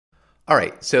All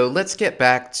right, so let's get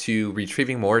back to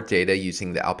retrieving more data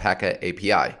using the Alpaca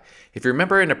API. If you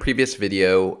remember in a previous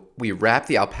video, we wrapped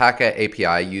the Alpaca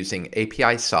API using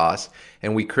API sauce,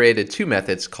 and we created two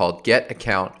methods called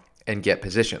getAccount and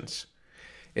getPositions.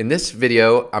 In this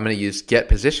video, I'm going to use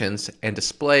getPositions and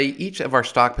display each of our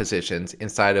stock positions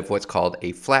inside of what's called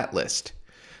a FlatList.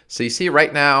 So you see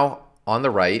right now on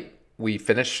the right, we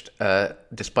finished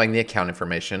displaying the account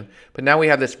information, but now we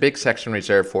have this big section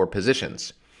reserved for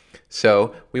positions.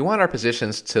 So we want our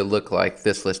positions to look like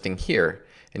this listing here.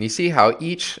 And you see how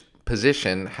each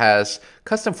position has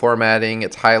custom formatting,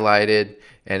 it's highlighted,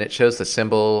 and it shows the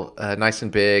symbol nice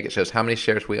and big. It shows how many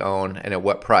shares we own and at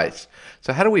what price.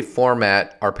 So how do we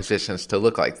format our positions to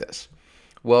look like this?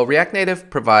 Well, React Native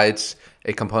provides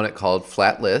a component called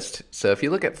FlatList. So if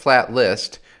you look at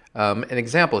FlatList, an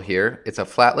example here, it's a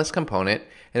FlatList component,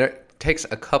 and it takes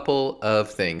a couple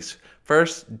of things.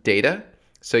 First, data.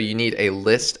 So you need a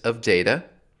list of data,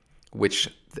 which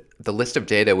the list of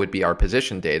data would be our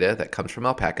position data that comes from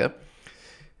Alpaca.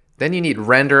 Then you need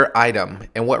render item.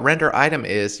 And what render item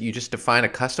is, you just define a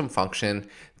custom function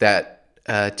that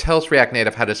tells React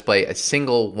Native how to display a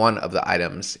single one of the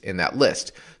items in that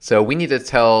list. So we need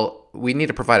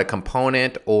to provide a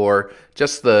component or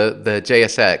just the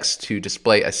JSX to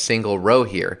display a single row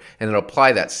here, and it'll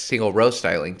apply that single row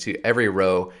styling to every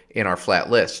row in our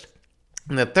flat list.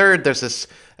 And the third, there's this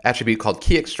attribute called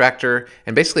key extractor,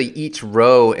 and basically each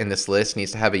row in this list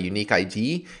needs to have a unique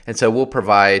ID, and so we'll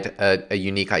provide a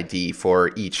unique ID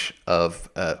for each of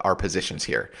our positions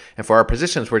here. And for our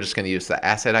positions, we're just going to use the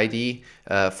asset ID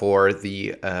for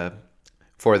the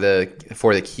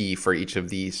key for each of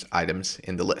these items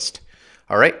in the list.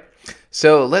 All right,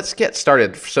 so let's get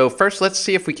started. So first, let's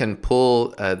see if we can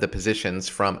pull the positions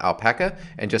from Alpaca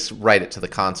and just write it to the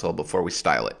console before we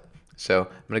style it. So I'm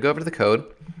going to go over to the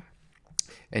code,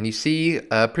 and you see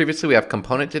previously we have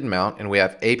component did mount, and we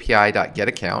have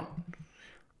api.getAccount.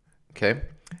 Okay,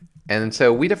 and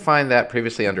so we defined that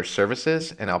previously under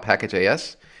services in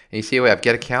Alpaca.js, and you see we have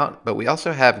getAccount, but we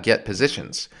also have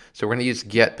getPositions. So we're going to use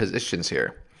getPositions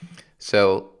here.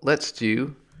 So let's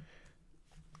do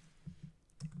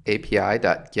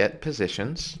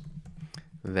api.getPositions,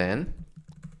 and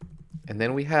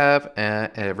then we have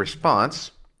a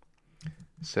response.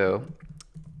 So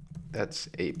that's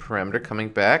a parameter coming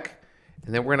back,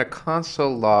 and then we're going to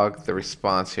console log the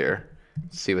response here,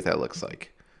 see what that looks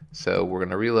like. So we're going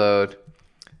to reload,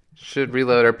 should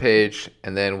reload our page,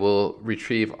 and then we'll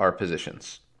retrieve our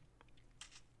positions.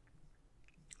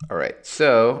 All right,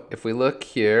 so if we look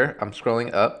here, I'm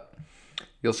scrolling up,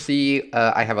 you'll see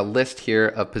I have a list here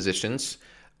of positions.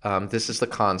 This is the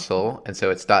console, and so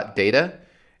it's .data.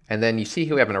 And then you see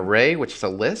here we have an array, which is a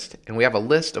list, and we have a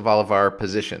list of all of our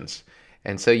positions.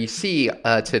 And so you see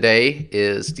today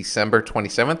is December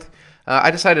 27th.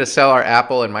 I decided to sell our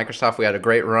Apple and Microsoft. We had a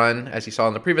great run, as you saw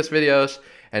in the previous videos,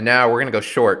 and now we're going to go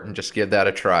short and just give that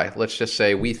a try. Let's just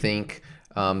say we think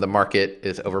the market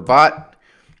is overbought.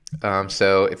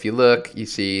 So if you look, you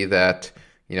see that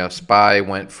SPY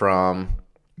went from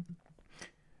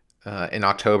in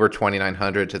October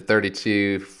 2,900 to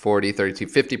 3240,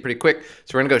 3250 pretty quick.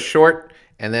 So we're gonna go short,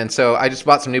 and then so I just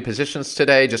bought some new positions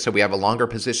today just so we have a longer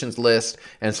positions list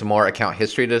and some more account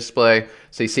history to display.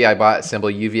 So you see I bought symbol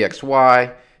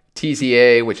UVXY,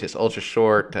 TZA, which is ultra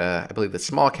short, I believe the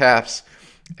small caps,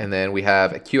 and then we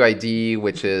have a QID,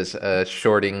 which is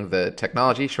shorting the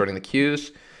technology, shorting the Qs,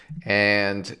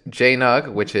 and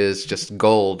JNUG, which is just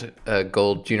gold,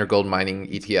 junior gold mining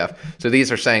ETF. So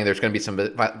these are saying there's going to be some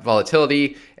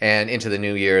volatility, and into the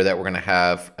new year that we're going to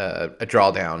have a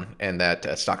drawdown, and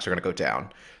that stocks are going to go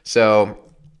down. So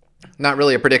not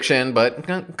really a prediction, but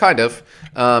kind of.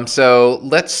 So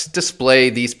let's display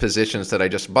these positions that I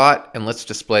just bought, and let's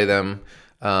display them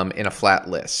in a flat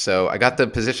list. So I got the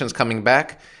positions coming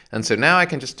back, and so now I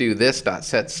can just do this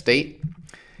 .setState,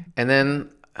 and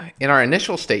then in our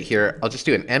initial state here, I'll just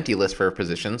do an empty list for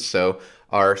positions. So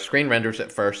our screen renders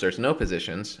at first, there's no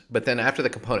positions, but then after the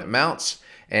component mounts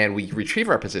and we retrieve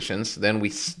our positions, then we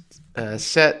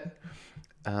set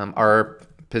our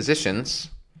positions.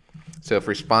 So if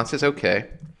response is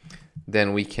okay,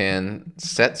 then we can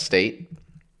set state,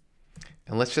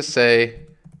 and let's just say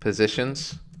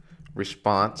positions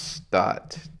response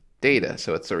dot data.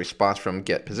 So it's a response from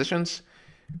get positions.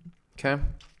 Okay.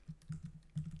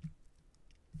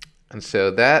 And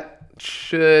so that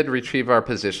should retrieve our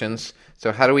positions.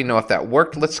 So how do we know if that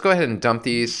worked? Let's go ahead and dump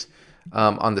these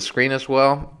on the screen as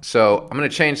well. So I'm going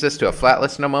to change this to a flat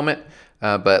list in a moment,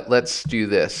 but let's do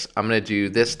this. I'm going to do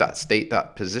this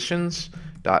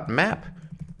 .state.positions.map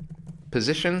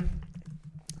position,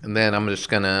 and then I'm just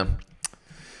going to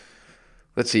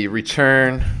let's see,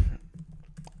 return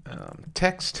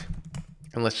text.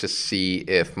 And let's just see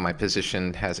if my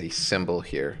position has a symbol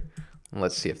here. And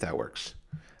let's see if that works.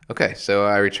 Okay, so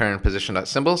I return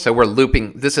position.symbol. So we're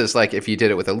looping. This is like if you did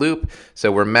it with a loop.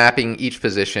 So we're mapping each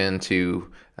position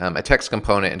to a text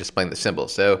component and displaying the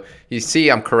symbols. So you see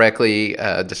I'm correctly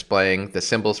displaying the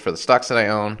symbols for the stocks that I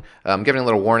own. I'm giving a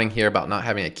little warning here about not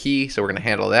having a key, so we're going to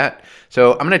handle that.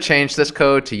 So I'm going to change this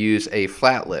code to use a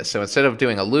flat list. So instead of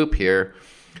doing a loop here,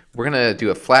 we're going to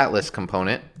do a flat list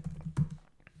component.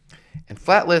 And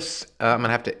flat list, I'm going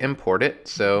to have to import it.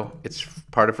 So it's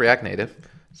part of React Native.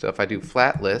 So if I do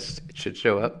flat list, it should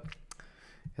show up.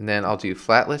 And then I'll do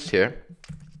flat list here.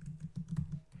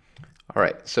 All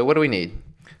right, so what do we need?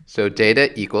 So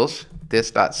data equals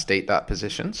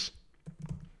this.state.positions,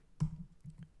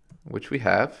 which we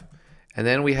have. And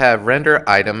then we have render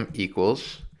item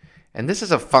equals, and this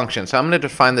is a function. So I'm going to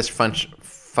define this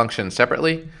function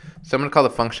separately. So I'm going to call the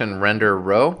function render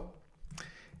row.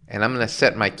 And I'm going to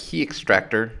set my key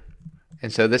extractor.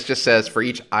 And so this just says for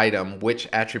each item, which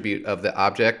attribute of the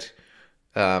object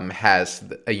has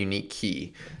a unique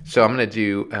key. So I'm going to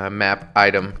do map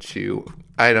item to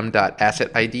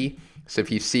item.assetID. So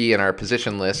if you see in our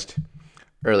position list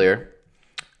earlier,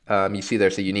 you see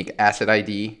there's a unique asset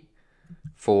ID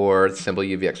for the symbol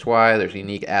UVXY. There's a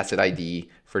unique asset ID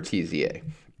for TZA.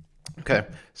 Okay,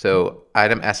 so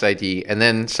item asset ID, and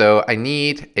then so I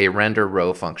need a render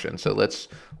row function. So let's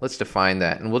define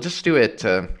that, and we'll just do it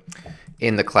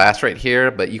in the class right here.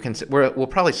 But you can we'll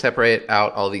probably separate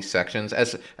out all these sections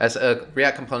as a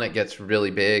React component gets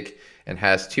really big and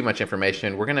has too much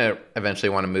information. We're going to eventually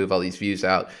want to move all these views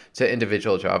out to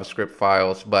individual JavaScript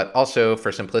files, but also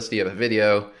for simplicity of a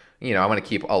video, I want to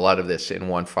keep a lot of this in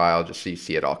one file just so you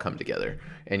see it all come together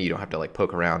and you don't have to like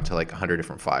poke around to like 100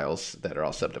 different files that are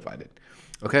all subdivided.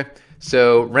 Okay,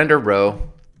 so render row,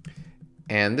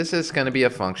 and this is going to be a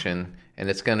function, and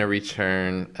it's going to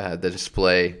return the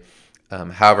display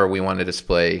however we want to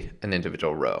display an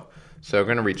individual row. So we're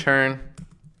going to return,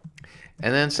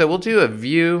 and then so we'll do a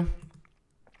view,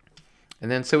 and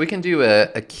then so we can do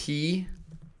a key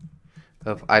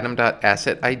of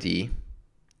item.assetID.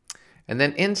 And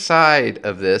then inside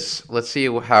of this, let's see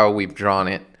how we've drawn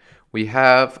it. We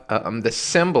have the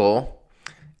symbol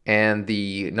and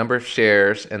the number of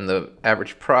shares and the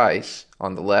average price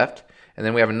on the left. And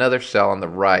then we have another cell on the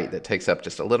right that takes up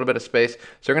just a little bit of space.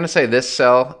 So we're going to say this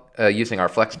cell, using our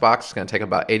flex box, is going to take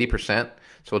about 80%.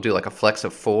 So we'll do like a flex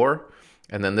of 4.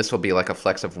 And then this will be like a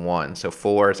flex of 1. So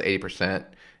 4 is 80%.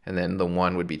 And then the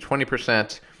 1 would be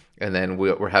 20%. And then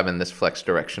we're having this flex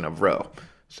direction of row.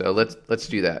 So let's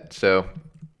do that. So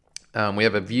we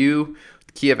have a view,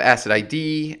 key of asset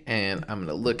ID, and I'm going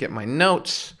to look at my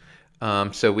notes.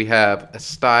 So we have a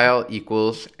style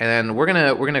equals, and we're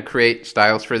gonna create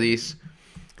styles for these.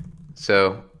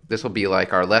 So this will be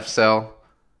like our left cell.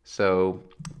 So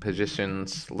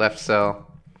positions left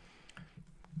cell.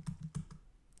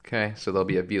 Okay, so there'll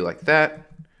be a view like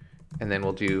that, and then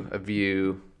we'll do a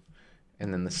view,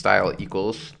 and then the style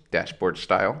equals dashboard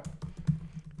style.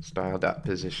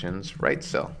 Style.positions right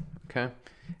cell. Okay,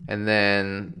 and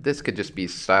then this could just be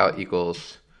style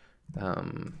equals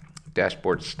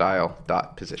dashboard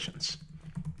style.positions.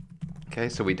 Okay,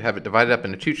 so we'd have it divided up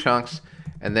into 2 chunks,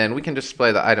 and then we can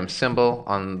display the item symbol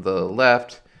on the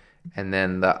left, and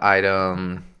then the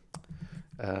item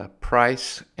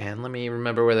price. And let me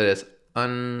remember where that is.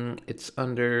 It's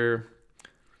under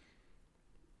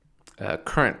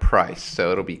current price,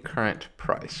 so it'll be current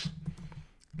price.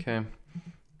 Okay.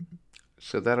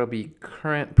 So that'll be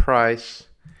current price.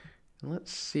 And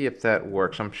let's see if that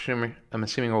works. I'm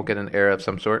assuming we'll get an error of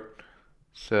some sort.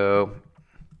 So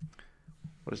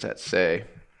what does that say?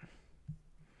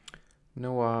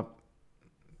 No op.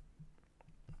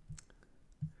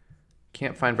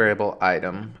 Can't find variable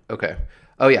item. Okay.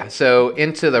 Oh yeah. So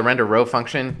into the render row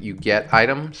function, you get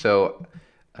item. So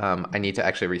I need to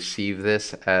actually receive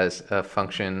this as a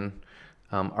function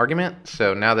argument.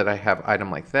 So now that I have item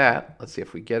like that, let's see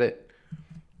if we get it.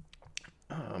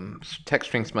 Text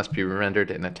strings must be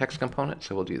rendered in a text component,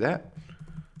 so we'll do that.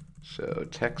 So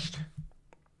text,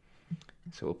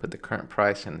 so we'll put the current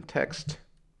price in text,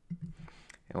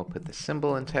 and we'll put the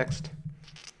symbol in text.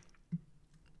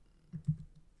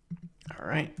 All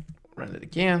right, run it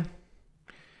again.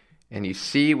 And you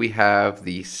see we have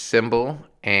the symbol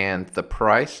and the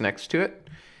price next to it.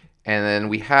 And then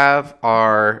we have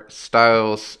our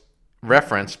styles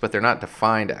referenced, but they're not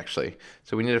defined actually.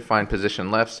 So we need to find position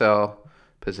left cell,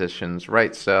 positions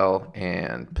right cell,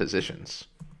 and positions.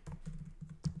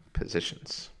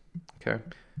 Okay,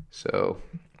 so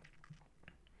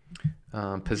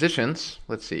positions,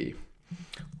 let's see.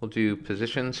 We'll do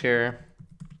positions here,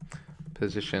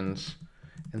 positions,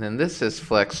 and then this is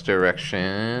flex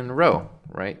direction row,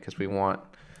 right? Because we want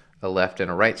a left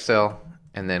and a right cell,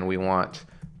 and then we want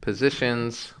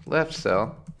positions left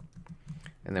cell,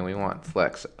 and then we want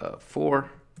flex of 4,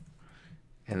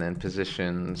 and then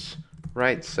positions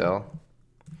right cell,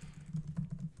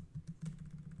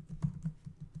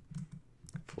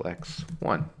 flex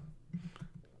 1,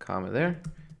 comma there.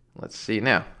 Let's see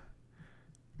now.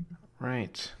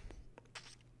 Right.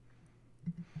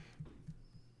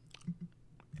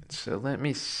 So let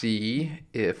me see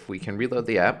if we can reload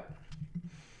the app.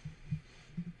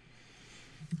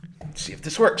 See if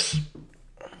this works.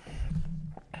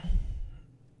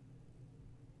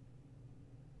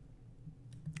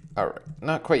 All right,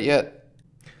 not quite yet.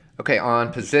 Okay,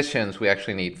 on positions, we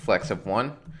actually need flex of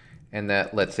 1, and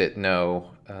that lets it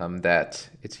know that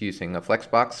it's using a flex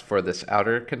box for this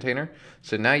outer container.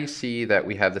 So now you see that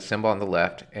we have the symbol on the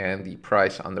left and the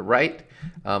price on the right.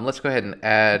 Let's go ahead and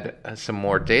add some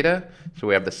more data. So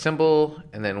we have the symbol,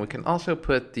 and then we can also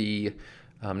put the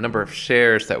number of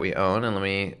shares that we own. And let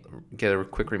me get a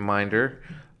quick reminder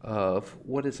of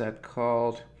what is that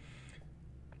called?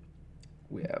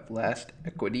 We have last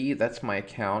equity, that's my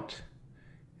account.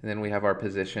 And then we have our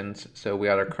positions. So we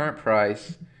got our current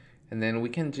price, and then we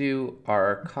can do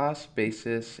our cost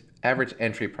basis, average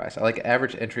entry price. I like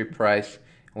average entry price,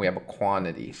 and we have a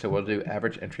quantity. So we'll do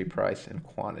average entry price and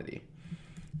quantity.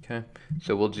 Okay,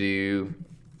 so we'll do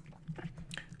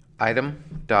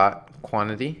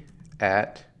item.quantity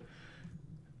at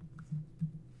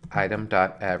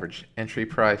item.average entry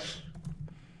price.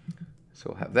 So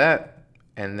we'll have that,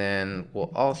 and then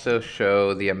we'll also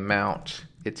show the amount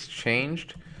it's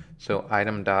changed. So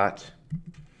item dot,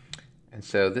 and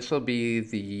so this will be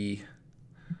the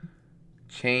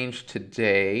change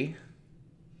today,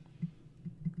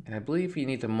 and I believe you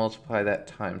need to multiply that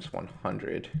times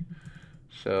 100.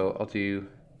 So I'll do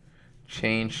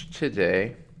change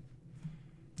today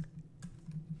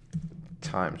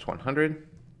times 100.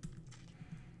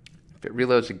 If it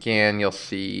reloads again, you'll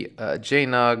see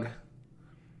JNUG.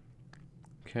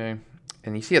 Okay,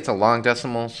 and you see it's a long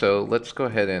decimal, so let's go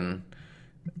ahead and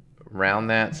round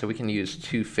that. So we can use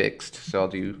 2 fixed. So I'll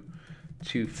do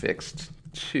 2 fixed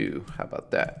 2. How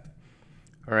about that?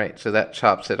 All right, so that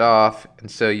chops it off.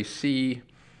 And so you see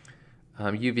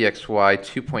UVXY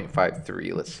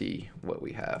 2.53. Let's see what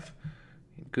we have.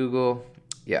 Google,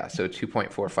 yeah, so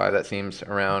 2.45. That seems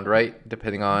around right,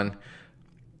 depending on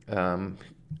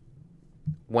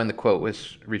when the quote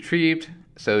was retrieved.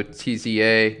 So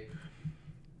TZA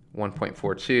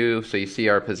 1.42. So you see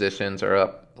our positions are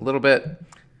up a little bit.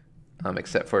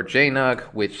 Except for JNUG,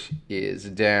 which is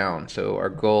down. So our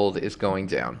gold is going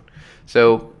down.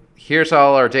 So here's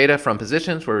all our data from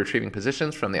positions. We're retrieving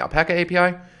positions from the Alpaca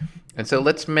API. And so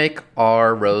let's make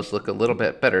our rows look a little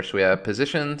bit better. So we have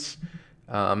positions.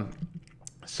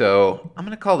 So I'm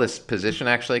going to call this position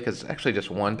actually, because it's actually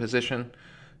just one position.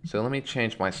 So let me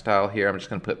change my style here. I'm just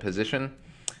going to put position.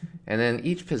 And then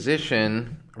each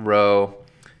position row,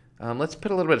 let's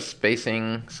put a little bit of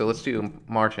spacing. So let's do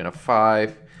a margin of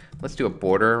 5. Let's do a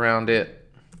border around it.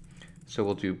 So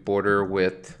we'll do border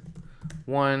width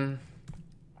 1.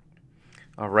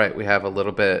 All right, we have a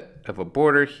little bit of a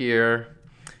border here.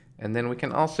 And then we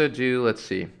can also do, let's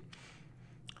see,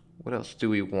 what else do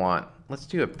we want? Let's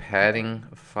do a padding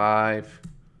of 5.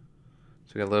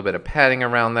 So we got a little bit of padding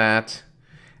around that.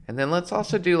 And then let's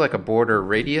also do like a border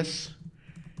radius.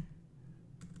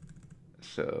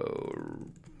 So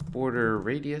border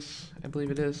radius, I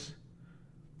believe it is.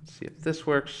 Let's see if this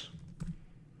works.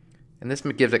 And this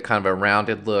gives it kind of a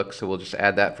rounded look, so we'll just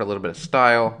add that for a little bit of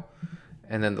style.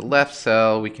 And then the left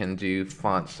cell, we can do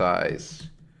font size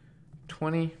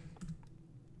 20.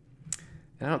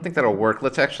 And I don't think that'll work.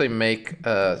 Let's actually make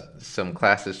some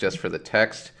classes just for the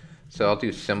text. So I'll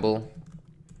do symbol.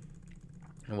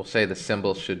 And we'll say the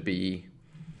symbol should be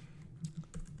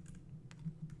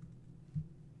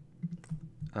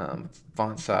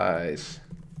font size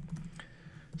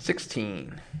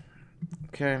 16.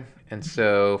 Okay, and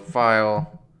so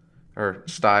file, or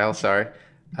style, sorry.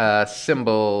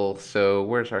 Symbol, so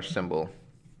where's our symbol?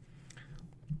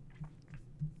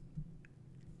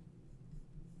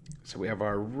 So we have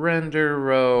our render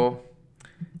row,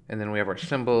 and then we have our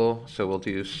symbol. So we'll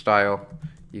do style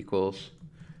equals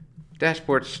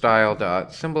dashboard style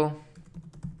dot symbol.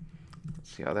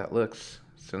 Let's see how that looks.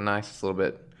 So nice, it's a little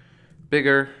bit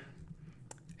bigger.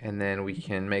 And then we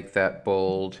can make that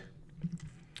bold.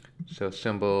 So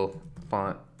symbol,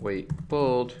 font, weight,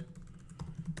 bold.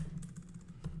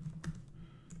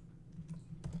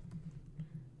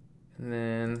 And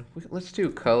then let's do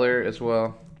color as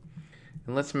well.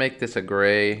 And let's make this a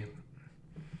gray,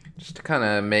 just to kind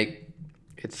of make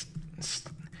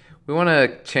we want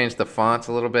to change the fonts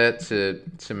a little bit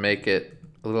to make it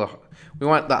a little, we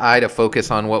want the eye to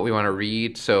focus on what we want to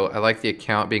read. So I like the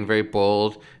account being very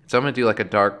bold. So I'm going to do like a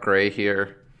dark gray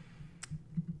here.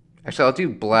 Actually, I'll do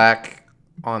black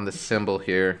on the symbol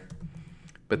here,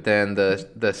 but then the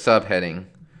subheading.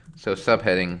 So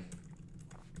subheading,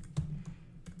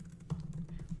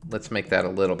 let's make that a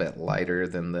little bit lighter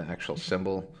than the actual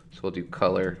symbol. So we'll do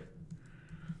color,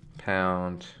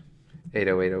 pound,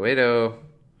 808080.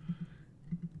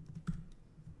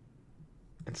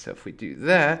 And so if we do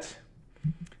that,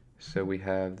 so we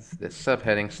have this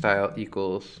subheading style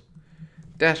equals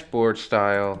dashboard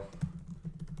style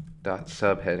dot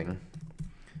subheading.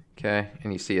 Okay,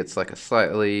 and you see it's like a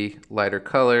slightly lighter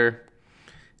color.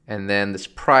 And then this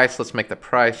price, let's make the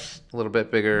price a little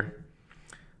bit bigger.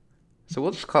 So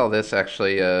we'll just call this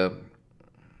actually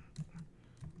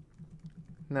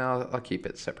no, I'll keep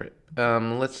it separate.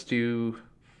 Let's do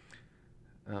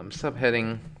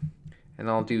subheading, and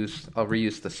I'll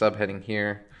reuse the subheading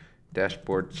here,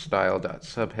 dashboard style dot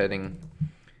subheading,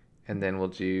 and then we'll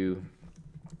do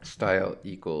style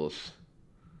equals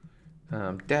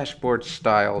dashboard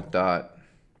style dot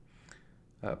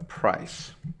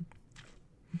price.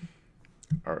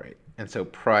 All right, and so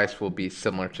price will be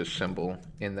similar to symbol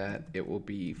in that it will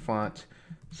be font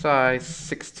size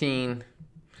 16,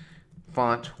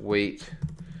 font weight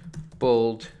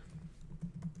bold,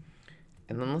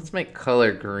 and then let's make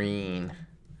color green.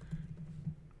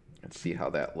 Let's see how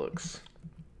that looks.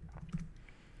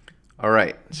 All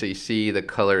right, so you see the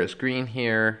color is green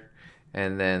here,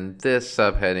 and then this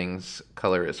subheading's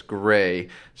color is gray.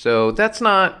 So that's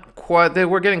not quite,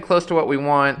 we're getting close to what we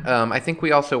want. I think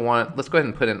we also want, let's go ahead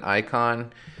and put an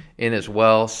icon in as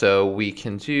well. So we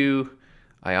can do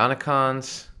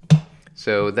ionicons.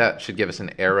 So that should give us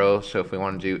an arrow. So if we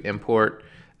want to do import,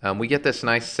 we get this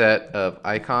nice set of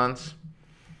icons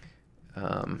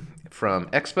from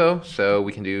Expo. So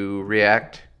we can do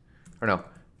React, or no,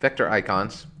 vector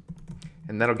icons,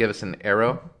 and that'll give us an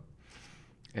arrow.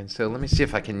 And so let me see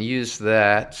if I can use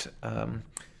that.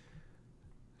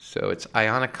 So it's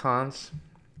ionicons.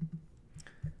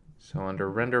 So under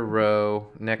render row,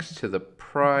 next to the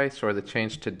price or the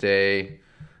change today,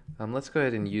 let's go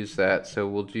ahead and use that. So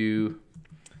we'll do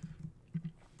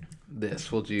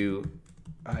this. We'll do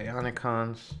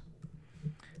ionicons,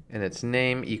 and its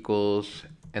name equals,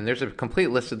 and there's a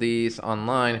complete list of these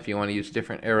online if you want to use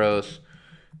different arrows,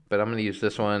 but I'm going to use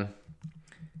this one.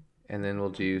 And then we'll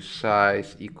do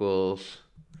size equals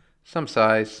some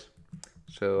size.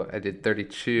 So I did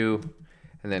 32,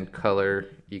 and then color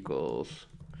equals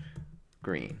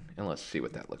green. And let's see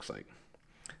what that looks like.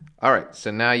 All right,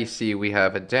 so now you see we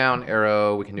have a down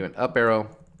arrow. We can do an up arrow.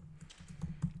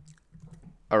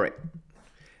 All right.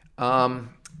 And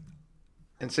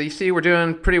so you see we're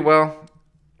doing pretty well.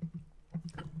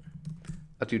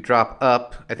 I'll do drop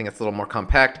up. I think it's a little more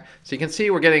compact. So you can see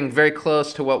we're getting very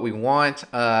close to what we want.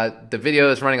 The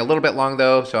video is running a little bit long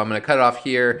though, so I'm going to cut it off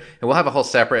here, and we'll have a whole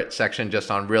separate section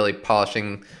just on really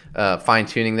polishing,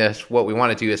 fine-tuning this. What we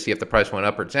want to do is see if the price went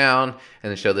up or down, and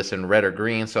then show this in red or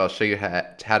green. So I'll show you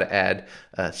how to add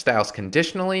styles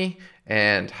conditionally,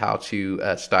 and how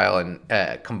to style and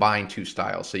combine two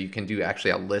styles. So you can do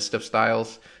actually a list of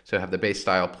styles. So have the base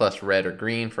style plus red or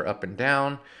green for up and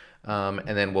down.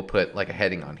 And then we'll put like a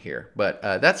heading on here. But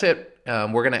that's it.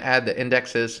 We're going to add the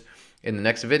indexes in the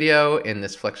next video in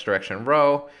this flex direction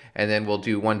row. And then we'll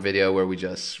do one video where we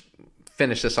just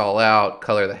finish this all out,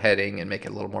 color the heading, and make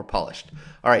it a little more polished.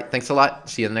 All right, thanks a lot.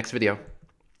 See you in the next video.